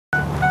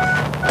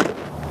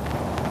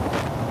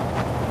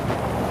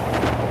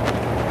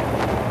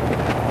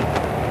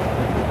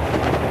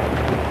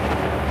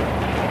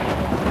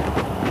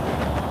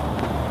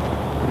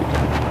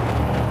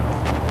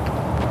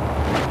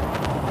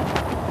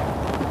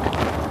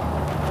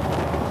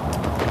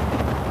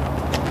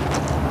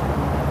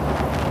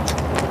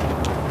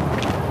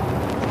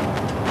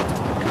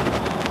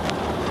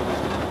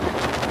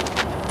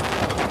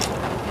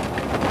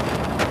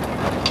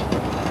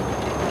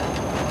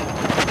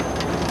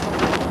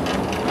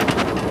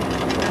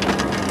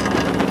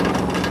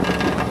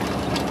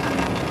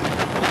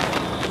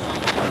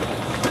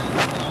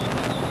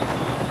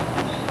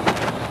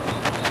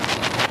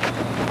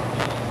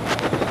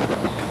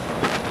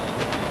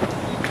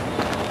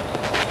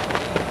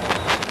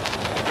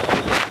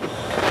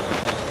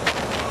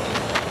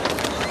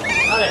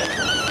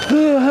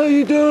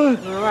you doing?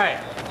 All right.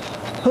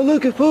 I'm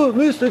looking for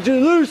Mr.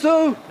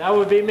 Geluso. That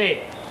would be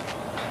me.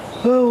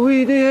 Oh, we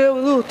need to have a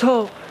little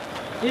talk.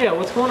 Yeah,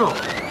 what's going on?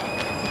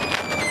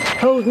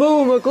 I was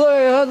mowing my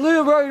grass. I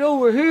live right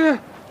over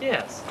here.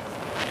 Yes.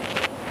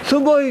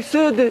 Somebody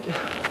said that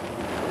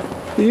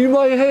you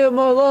might have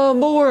my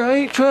lawnmower. I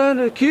ain't trying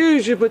to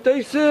accuse you, but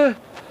they said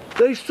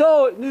they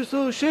saw it in this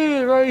little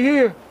shed right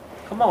here.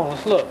 Come on,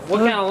 let's look. What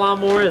kind of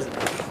lawnmower is it?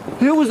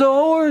 It was an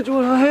orange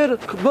one. I had a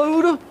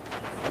Kabota.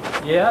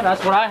 Yeah,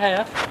 that's what I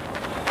have.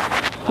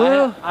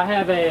 Well, I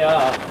have a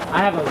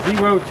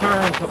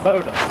zero-turn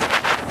Kabota.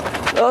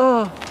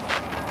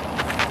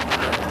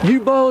 You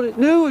bought it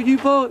new or you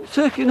bought it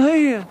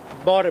secondhand?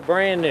 Bought it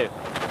brand new.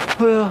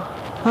 Well,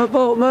 I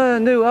bought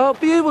mine new. I'll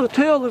be able to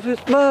tell if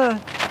it's mine.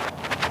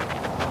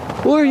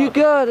 Where you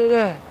got it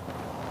at?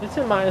 It's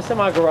in my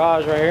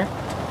garage right here.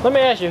 Let me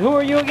ask you, who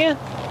are you again?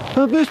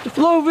 I'm Mr.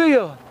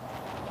 Floville.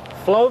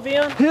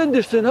 Floville?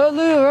 Henderson. I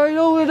live right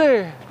over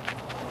there.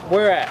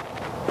 Where at?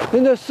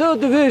 In the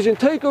subdivision.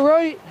 Take a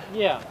right.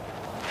 Yeah.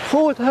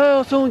 Fourth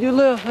house on your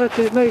left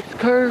after it makes the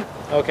curve.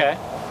 Okay.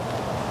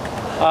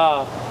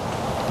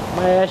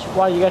 May I ask you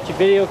why you got your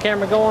video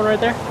camera going right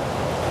there?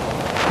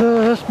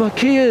 That's my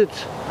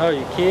kids. Oh,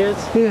 your kids?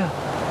 Yeah.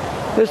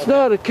 It's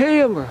not a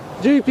camera.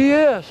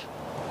 GPS.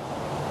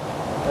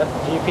 That's the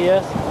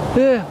GPS?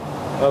 Yeah.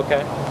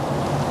 Okay.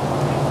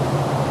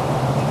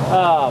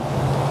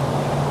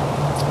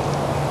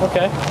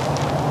 Okay.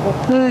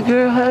 Hey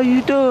girl, how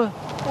you doing?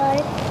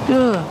 Good.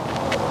 Good.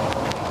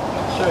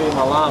 Show you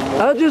my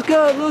lawnmower. I just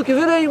gotta look. If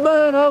it ain't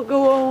mine, I'll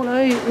go on.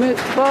 I ain't meant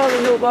to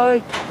bother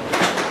nobody.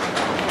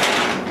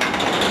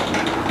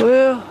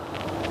 Well,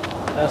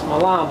 that's my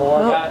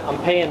lawnmower. I'm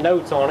paying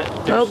notes on it.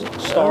 I'll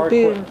be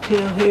able to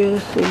tell here.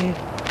 Let's see.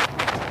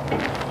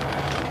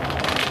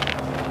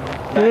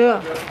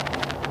 Yeah.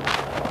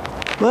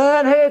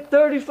 Mine had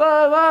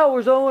 35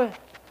 hours on it.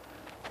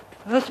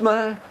 That's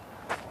mine.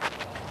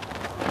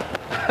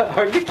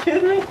 Are you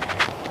kidding me?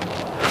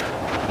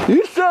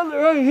 You sell it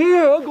right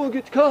here. I'm gonna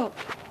get the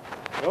cops.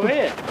 Go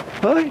ahead.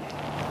 Hey,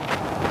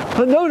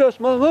 I know that's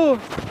my mower.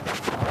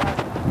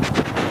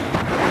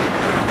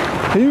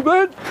 You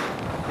been?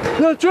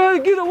 Now try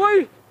to get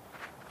away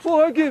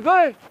before I get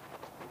back.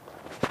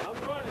 I'm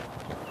running.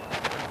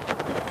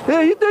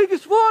 Yeah, you think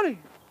it's funny?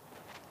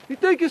 You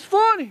think it's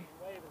funny?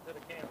 Waving to the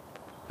camera.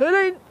 It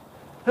ain't.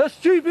 That's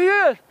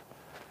GPS.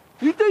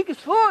 You think it's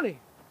funny?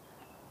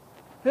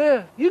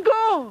 Yeah, you go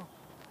on.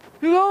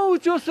 You go on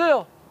with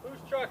yourself.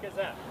 Whose truck is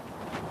that?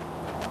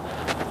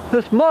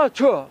 That's my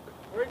truck.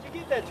 Where'd you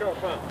get that truck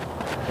from?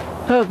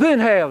 I've been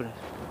having it.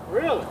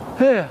 Really?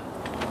 Yeah.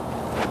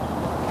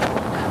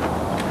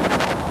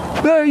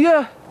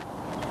 Yeah.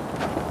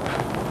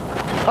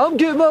 I'm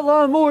getting my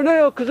lawnmower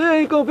now because it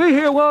ain't going to be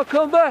here when I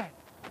come back.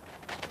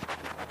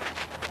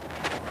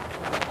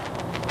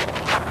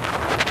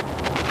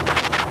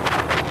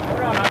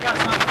 Hold on, I got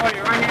something for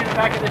you right here in the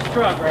back of this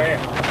truck right here.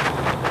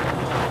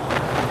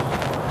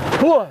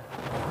 What?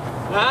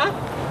 Huh?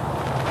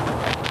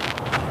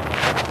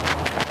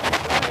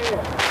 Right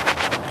here.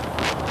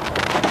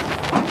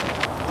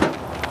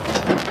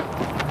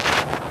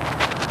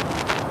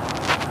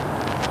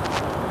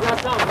 I got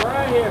something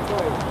right here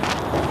for you.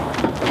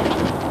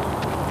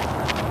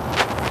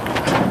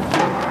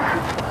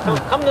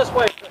 Come this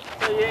way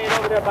so you ain't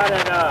over there by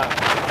that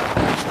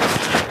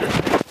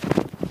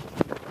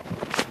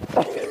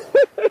Did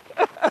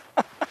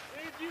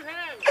you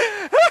have it?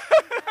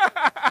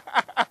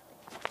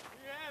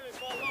 You have it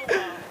for a little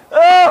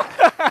while.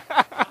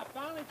 I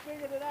finally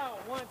figured it out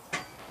once.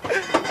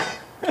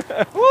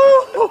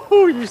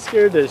 Woo! You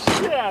scared the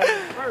shit out of me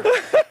first.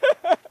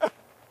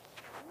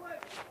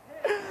 What?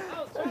 Hey, I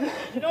was trying to,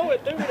 you know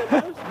what threw me the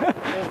most?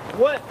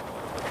 What?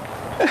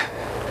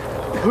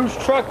 Whose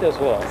truck this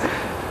was?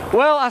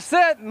 Well, I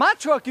said, my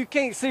truck, you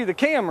can't see the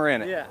camera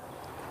in it. Yeah.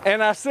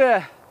 And I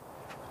said,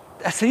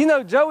 you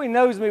know, Joey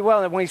knows me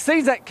well. And when he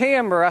sees that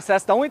camera, I said,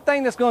 that's the only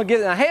thing that's going to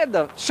get it. And I had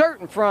the shirt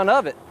in front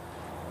of it.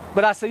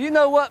 But I said, you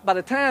know what? By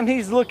the time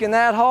he's looking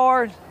that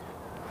hard,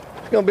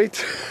 it's going to be...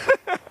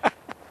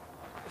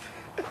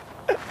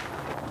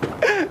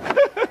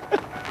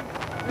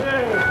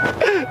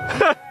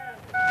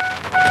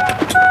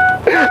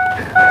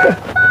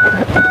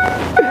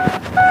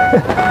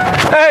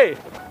 Hey,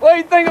 what do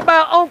you think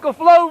about Uncle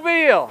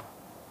Floville?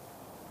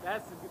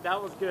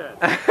 That was good.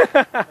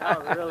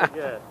 That was really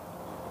good.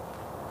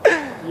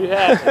 You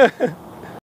had it.